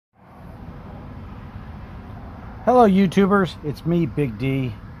Hello YouTubers, it's me, Big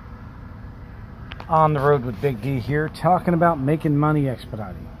D, on the road with Big D here, talking about making money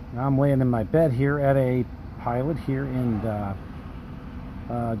expediting. Now, I'm laying in my bed here at a pilot here in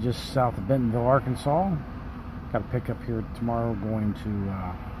just south of Bentonville, Arkansas. Got a pickup here tomorrow going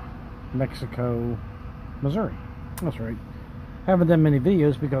to Mexico, Missouri. That's right. Haven't done many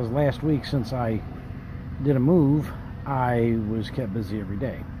videos because last week, since I did a move, I was kept busy every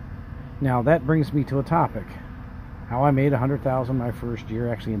day. Now that brings me to a topic. How I made $100,000 my first year,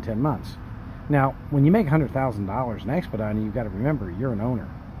 actually in 10 months. Now, when you make $100,000 in expediting, you've got to remember you're an owner.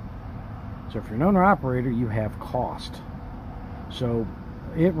 So if you're an owner-operator, you have cost. So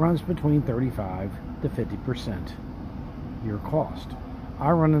it runs between 35 to 50% your cost.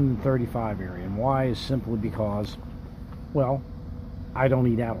 I run in the 35 area, and why is simply because, well, I don't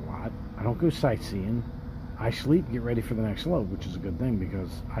eat out a lot. I don't go sightseeing. I sleep, get ready for the next load, which is a good thing because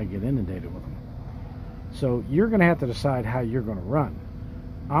I get inundated with them. So you're going to have to decide how you're going to run.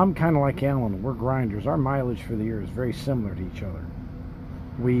 I'm kind of like Alan. We're grinders. Our mileage for the year is very similar to each other.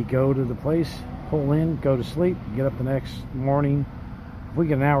 We go to the place, pull in, go to sleep, get up the next morning. If we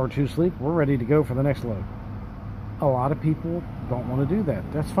get an hour or two sleep, we're ready to go for the next load. A lot of people don't want to do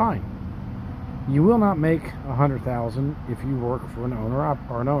that. That's fine. You will not make $100,000 if you work for an owner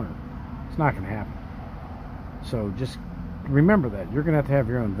or an owner. It's not going to happen. So just remember that. You're going to have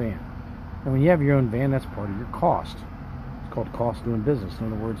your own van. And when you have your own van, that's part of your cost. It's called cost of doing business. In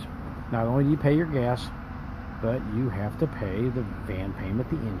other words, not only do you pay your gas, but you have to pay the van payment,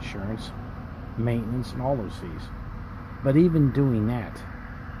 the insurance, maintenance, and all those fees. But even doing that,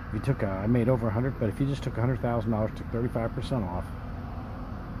 if you took I made over 100, but if you just took $100,000, took 35% off,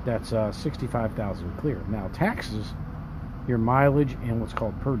 that's $65,000 clear. Now taxes, your mileage, and what's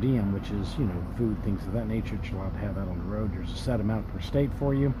called per diem, which is, you know, food, things of that nature, that you're allowed to have that on the road. There's a set amount per state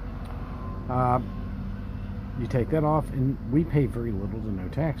for you. You take that off, and we pay very little to no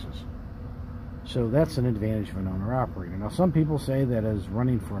taxes. So that's an advantage of an owner-operator. Now, some people say that as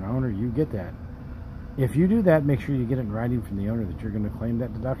running for an owner, you get that. If you do that, make sure you get it in writing from the owner that you're going to claim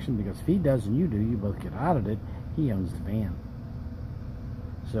that deduction, because if he does and you do, you both get audited. He owns the van.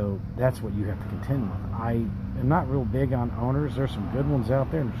 So that's what you have to contend with. I am not real big on owners. There's some good ones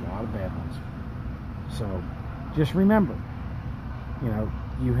out there, and there's a lot of bad ones. So just remember, you know,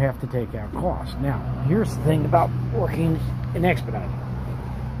 you have to take out costs. Now, here's the thing about working in expediting.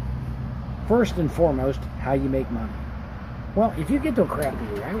 First and foremost, how you make money. Well, if you get to a crappy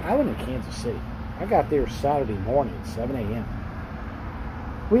area, I live in Kansas City. I got there Saturday morning at 7 a.m.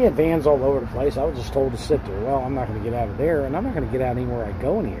 We had vans all over the place. I was just told to sit there. Well, I'm not going to get out of there, and I'm not going to get out anywhere I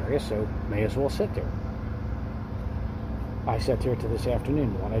go in the area, so may as well sit there. I sat there till this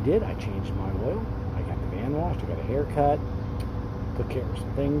afternoon. What I did, I changed my oil. I got the van washed. I got a haircut. Took care of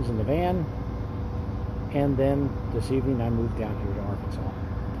some things in the van, and then this evening I moved down here to Arkansas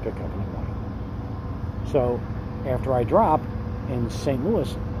to pick up in the morning. So after I drop in St. Louis,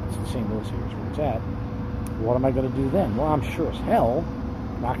 St. Louis here is where it's at, what am I going to do then? Well, I'm sure as hell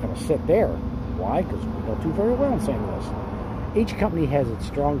not going to sit there. Why? Because we don't do very well in St. Louis. Each company has its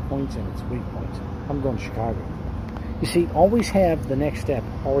strong points and its weak points. I'm going to Chicago. You see, always have the next step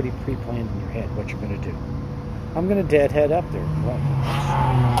already pre-planned in your head, what you're going to do. I'm going to deadhead up there. Well,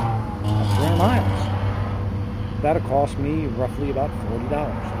 that's 3 miles. That'll cost me roughly about $40.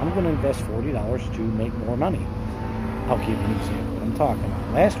 I'm going to invest $40 to make more money. I'll give you an example of what I'm talking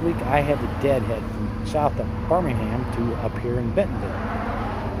about. Last week, I had to deadhead from south of Birmingham to up here in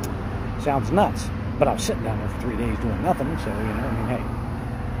Bentonville. Sounds nuts, but I was sitting down there for 3 days doing nothing, so, you know, I mean, hey.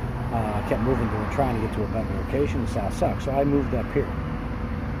 I kept moving to trying to get to a better location. The south sucks, so I moved up here.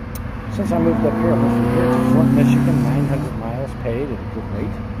 Since I moved up here, I went from here to Flint, Michigan, 900 miles paid at a good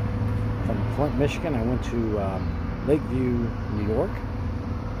rate. From Flint, Michigan, I went to Lakeview, New York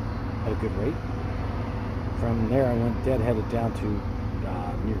at a good rate. From there, I went deadheaded down to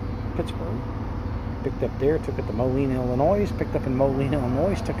near Pittsburgh. Picked up there, took it to Moline, Illinois. Picked up in Moline,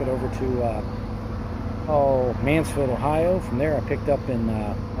 Illinois, took it over to Mansfield, Ohio. From there, I picked up in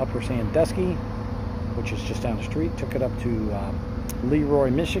Upper Sandusky, which is just down the street. Took it up to Leroy,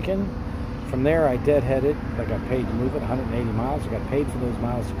 Michigan. From there, I deadheaded. I got paid to move it 180 miles. I got paid for those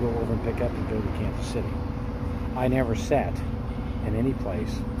miles to go over and pick up and go to Kansas City. I never sat in any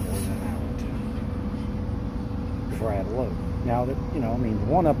place more than an hour or two before I had a load. Now, that, you know, I mean, the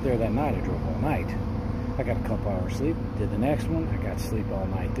one up there that night, I drove all night. I got a couple hours sleep. Did the next one. I got sleep all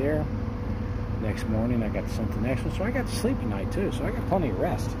night there. Next morning, I got to sleep the next one. So I got to sleep at night, too. So I got plenty of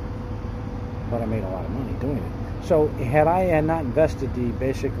rest. But I made a lot of money doing it. So had I not invested the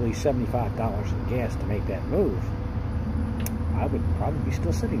basically $75 in gas to make that move, I would probably be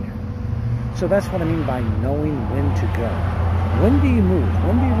still sitting there. So that's what I mean by knowing when to go. When do you move?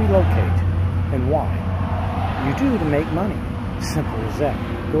 When do you relocate? And why? You do to make money. Simple as that.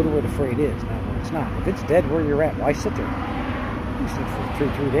 Go to where the freight is, not where it's not. If it's dead where you're at, why sit there? You sit for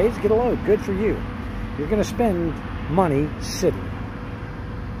 3 days, get a load. Good for you. You're going to spend money sitting.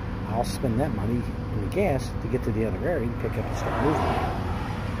 I'll spend that money in the gas to get to the other area and pick up and start moving.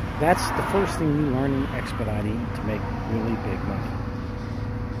 That's the first thing you learn in expediting to make really big money.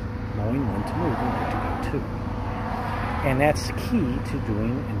 Knowing when to move and where to go to. And that's the key to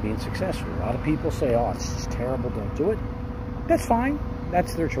doing and being successful. A lot of people say, oh, it's just terrible, don't do it. That's fine.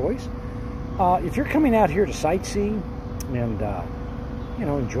 That's their choice. If you're coming out here to sightsee and, you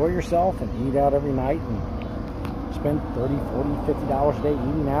know, enjoy yourself and eat out every night and spend $30, $40, $50 a day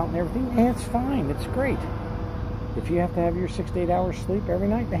eating out and everything, it's fine. It's great. If you have to have your 6 to 8 hours sleep every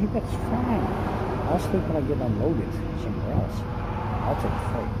night, hey, that's fine. I'll sleep when I get unloaded somewhere else. I'll take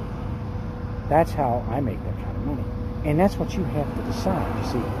freight. That's how I make that kind of money. And that's what you have to decide. You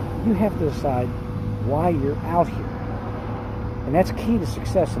see, you have to decide why you're out here. And that's key to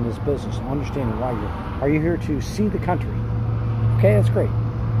success in this business, understanding why are you here to see the country? Okay, that's great.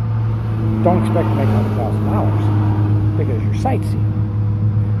 Don't expect to make $100,000 because you're sightseeing.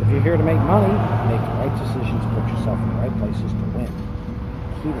 If you're here to make money, make the right decisions, put yourself in the right places to win. The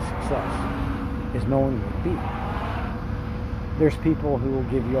key to success is knowing where to be. There's people who will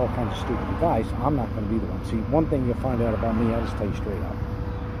give you all kinds of stupid advice. I'm not going to be the one. See, one thing you'll find out about me, I'll just tell you straight up.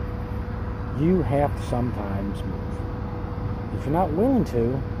 You have to sometimes move. If you're not willing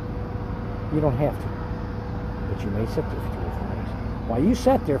to, you don't have to. But you may sit there for 3 or 4 days. While you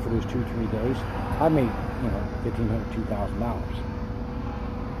sat there for those 2 or 3 days, I made, $1,500,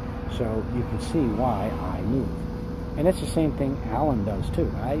 $2,000. So you can see why I move. And it's the same thing Alan does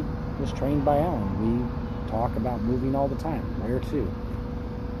too. I was trained by Alan. We talk about moving all the time. Where to?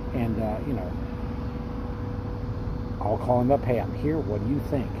 And, I'll call him up. Hey, I'm here. What do you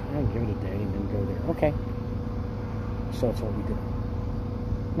think? I give it a day and then go there. Okay. So that's what we do.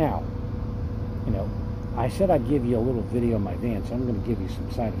 Now, I said I'd give you a little video of my van, so I'm going to give you some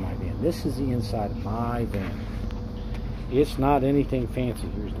side of my van. This is the inside of my van. It's not anything fancy.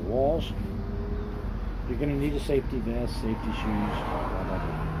 Here's the walls. You're going to need a safety vest, safety shoes, blah, blah, blah,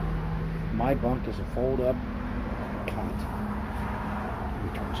 blah. My bunk is a fold-up cot. Let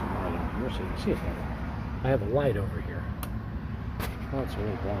me turn some light on here so you can see it better. I have a light over here. Oh, it's a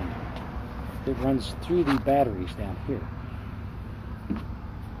little blind. It runs through the batteries down here.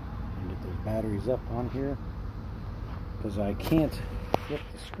 And get those batteries up on here because I can't flip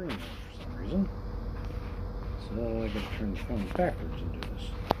the screen for some reason. So I gotta turn the phone backwards and do this.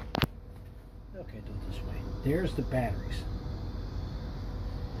 Okay, do it this way. There's the batteries.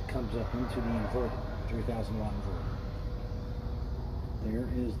 It comes up into the inverter, 3,000 watt inverter. There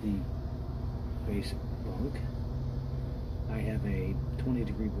is the basic bunk. I have a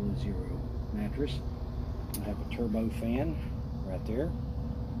 20-degree below zero mattress. I have a turbo fan right there.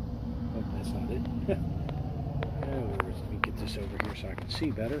 Oh, that's not it. Let me get this over here so I can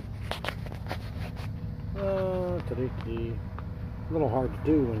see better. A little hard to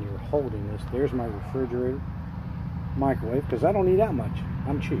do when you're holding this. There's my refrigerator, microwave, because I don't need that much.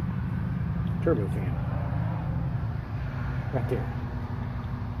 I'm cheap. Turbo fan. Right there.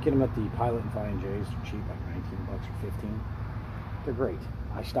 Get them at the Pilot and Flying J's. They're cheap, like $19 or $15. They're great.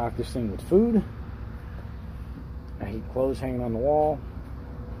 I stock this thing with food. I keep clothes hanging on the wall.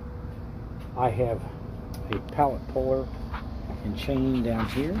 I have a pallet puller and chain down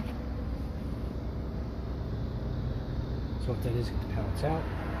here. So what that is, get the pallets out.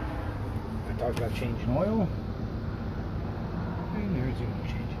 I talked about changing oil. And there's the oil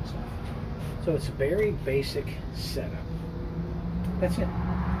changing stuff. So it's a very basic setup. That's it.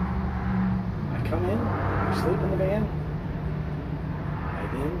 I come in, I sleep in the van, I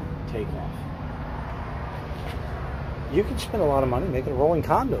then take off. You can spend a lot of money making a rolling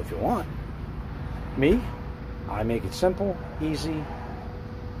condo if you want. Me, I make it simple, easy,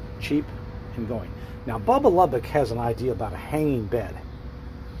 cheap, and going. Now, Bubba Lubbock has an idea about a hanging bed.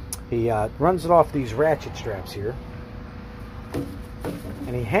 He runs it off these ratchet straps here,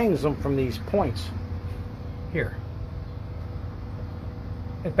 and he hangs them from these points here.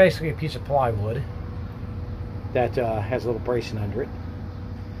 It's basically a piece of plywood that has a little bracing under it.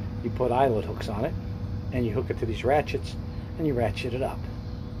 You put eyelet hooks on it, and you hook it to these ratchets, and you ratchet it up.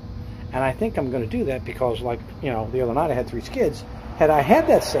 And I think I'm going to do that because, like, the other night I had 3 skids. Had I had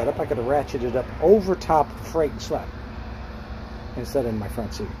that set up, I could have ratcheted it up over top of the freight and slept instead of in my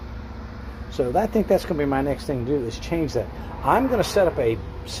front seat. So I think that's going to be my next thing to do, is change that. I'm going to set up a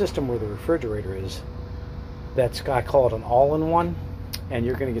system where the refrigerator is. I call it an all-in-one. And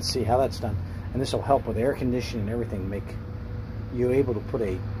you're going to get to see how that's done. And this will help with air conditioning and everything, make you able to put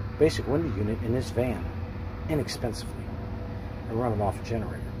a basic window unit in this van inexpensively and run it off a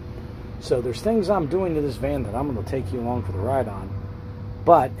generator. So there's things I'm doing to this van that I'm going to take you along for the ride on.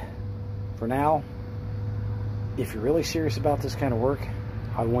 But for now, if you're really serious about this kind of work,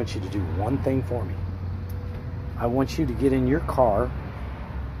 I want you to do one thing for me. I want you to get in your car,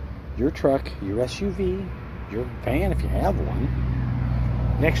 your truck, your SUV, your van if you have one,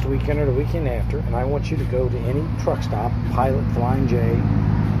 next weekend or the weekend after, and I want you to go to any truck stop, Pilot, Flying J,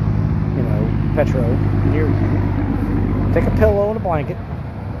 you know, Petro, near you. Take a pillow and a blanket.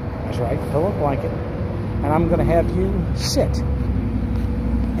 That's right, pillow and blanket. And I'm going to have you sit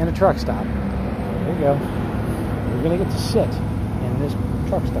in a truck stop. There you go. You're going to get to sit in this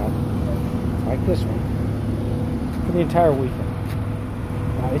truck stop, like this one, for the entire weekend.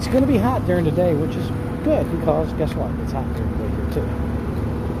 Now, it's going to be hot during the day, which is good, because guess what? It's hot during the day here, too.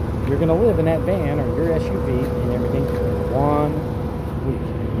 You're going to live in that van or your SUV and everything for 1 week.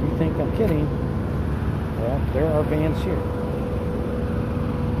 You think I'm kidding? Well, there are vans here.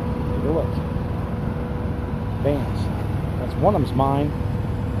 Take a look. Vans. That's one of them's mine.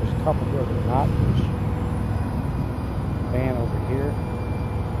 There's a couple here that are not. There's a van over here.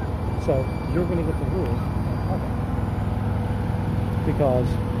 So you're going to get to live in a van. Because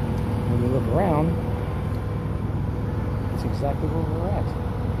when you look around, it's exactly where we're at.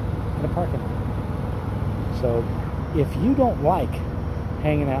 In a parking lot. So if you don't like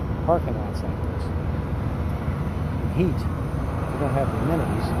hanging out in parking lots like this, in heat, you don't have the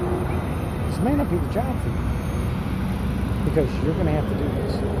amenities, this may not be the job for you, because you're going to have to do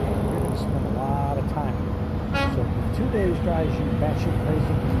this. You're going to spend a lot of time. So if 2 days drives you batshit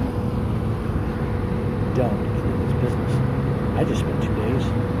crazy, don't do this business. I just spent 2 days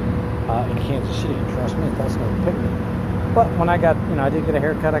in Kansas City, and trust me, that's no picnic. But when I got, I did get a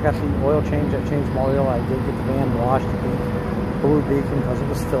haircut, I got the oil change, I changed my oil, I did get the van washed, the blue beacon, because it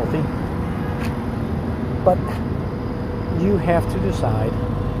was filthy. But you have to decide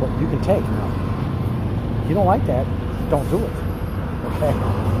what you can take. Now, if you don't like that, don't do it. Okay?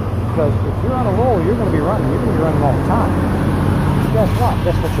 Because if you're on a roll, you're going to be running. You're going to be running all the time. Guess what?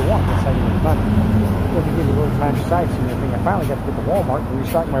 That's what you want. That's how you make money. If you give you a little time to sightsee and everything, I finally got to get to Walmart and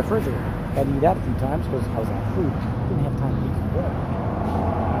restock my refrigerator. Had to eat out a few times because I was out of food. Didn't have time to eat from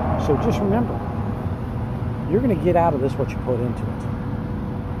Walmart. So just remember, you're going to get out of this what you put into it.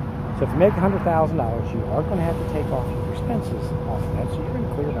 So if you make $100,000, you are going to have to take off your expenses off of that. So you're going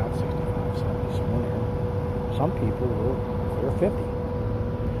to clear about 65, 70 somewhere there. Some people will clear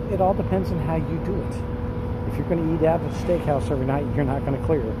 50. It all depends on how you do it. If you're going to eat out at a steakhouse every night, you're not going to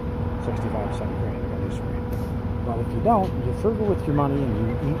clear 65, 70 grand. I got news for you. But if you don't, you're frugal with your money and you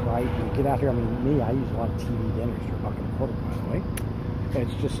eat right, and you get out here. I mean, I use a lot of TV dinners for $1.25, by the way.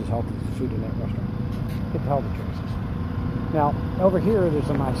 It's just as healthy as the food in that restaurant. Get the healthy choices. Now, over here, there's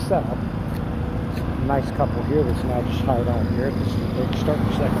a nice setup. A nice couple here that's now just hired on here. They're starting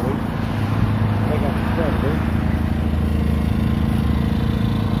the second week. They got the predator.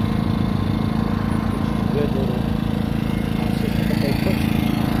 Which is a good little system that they put.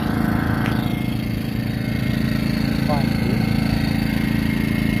 Fine food.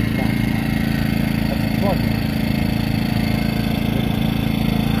 That's a plug-in.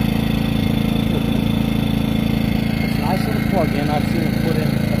 Plug-in. I've seen it put in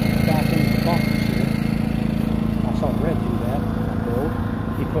back into the bumpers here. I saw Red do that on build.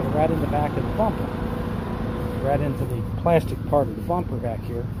 He put it right in the back of the bumper. Right into the plastic part of the bumper back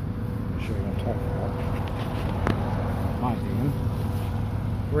here. I'll show you what I'm talking about. My van.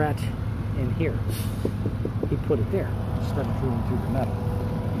 Right in here. He put it there instead of drilling through the metal.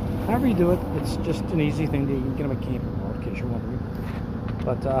 However you do it, it's just an easy thing to get them a camper world, in case you're wondering.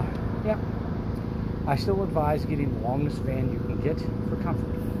 But, yeah. I still advise getting the longest van you can get for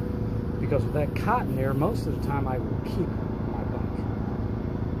comfort. Because with that cotton there, most of the time I will keep my bunk.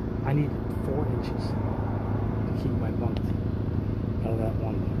 I needed 4 inches to keep my bunk out of that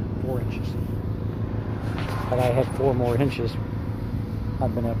one. 4 inches. Had I had 4 more inches,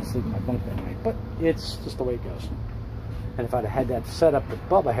 I'd been able to sleep in my bunk that night. But it's just the way it goes. And if I'd have had that setup that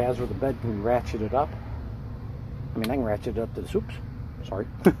Bubba has where the bed can be ratcheted up, I mean, I can ratchet it up to the oops, sorry.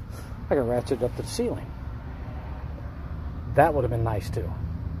 I could ratchet it up to the ceiling. That would have been nice too.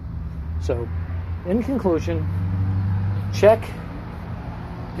 So, in conclusion, check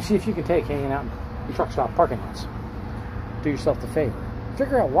to see if you can take hanging out in truck stop parking lots. Do yourself the favor.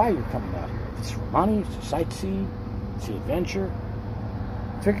 Figure out why you're coming out here. If it's for money, it's to sightsee, it's the adventure.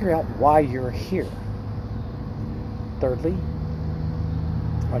 Figure out why you're here. Thirdly,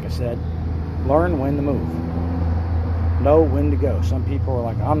 like I said, learn when to move. know when to go. Some people are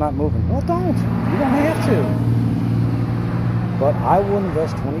like, I'm not moving. Well, don't. You don't have to. But I will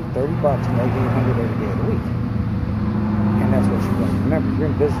invest 20, 30 bucks and make 800 every day of the week. And that's what you got to remember.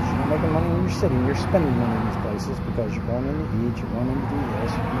 You're in business. You're not making money when you're sitting. You're spending money in these places because you're going in to eat, you're going in to do this,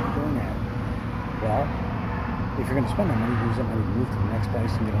 you're going to doing that. Well, if you're going to spend that money, use that money to move to the next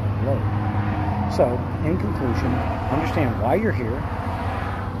place and get on the road. So, in conclusion, understand why you're here,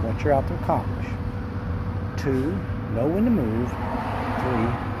 what you're out to accomplish. 2, know when to move. 3,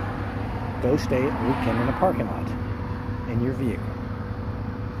 go stay at the weekend in a parking lot in your vehicle.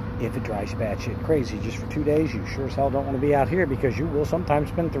 If it drives you batshit crazy just for 2 days, you sure as hell don't want to be out here, because you will sometimes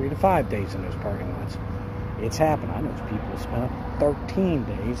spend 3 to 5 days in those parking lots. It's happened. I know people spend up 13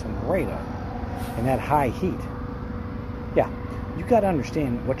 days in Laredo in that high heat. Yeah, you got to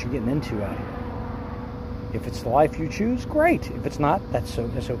understand what you're getting into out here. If it's the life you choose, great. If it's not, that's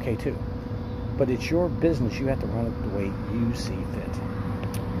okay too. But it's your business. You have to run it the way you see fit.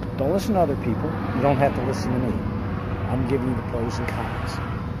 Don't listen to other people. You don't have to listen to me. I'm giving you the pros and cons.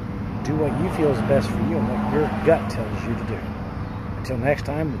 Do what you feel is best for you and what your gut tells you to do. Until next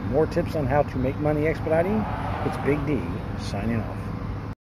time, with more tips on how to make money expediting, it's Big D signing off.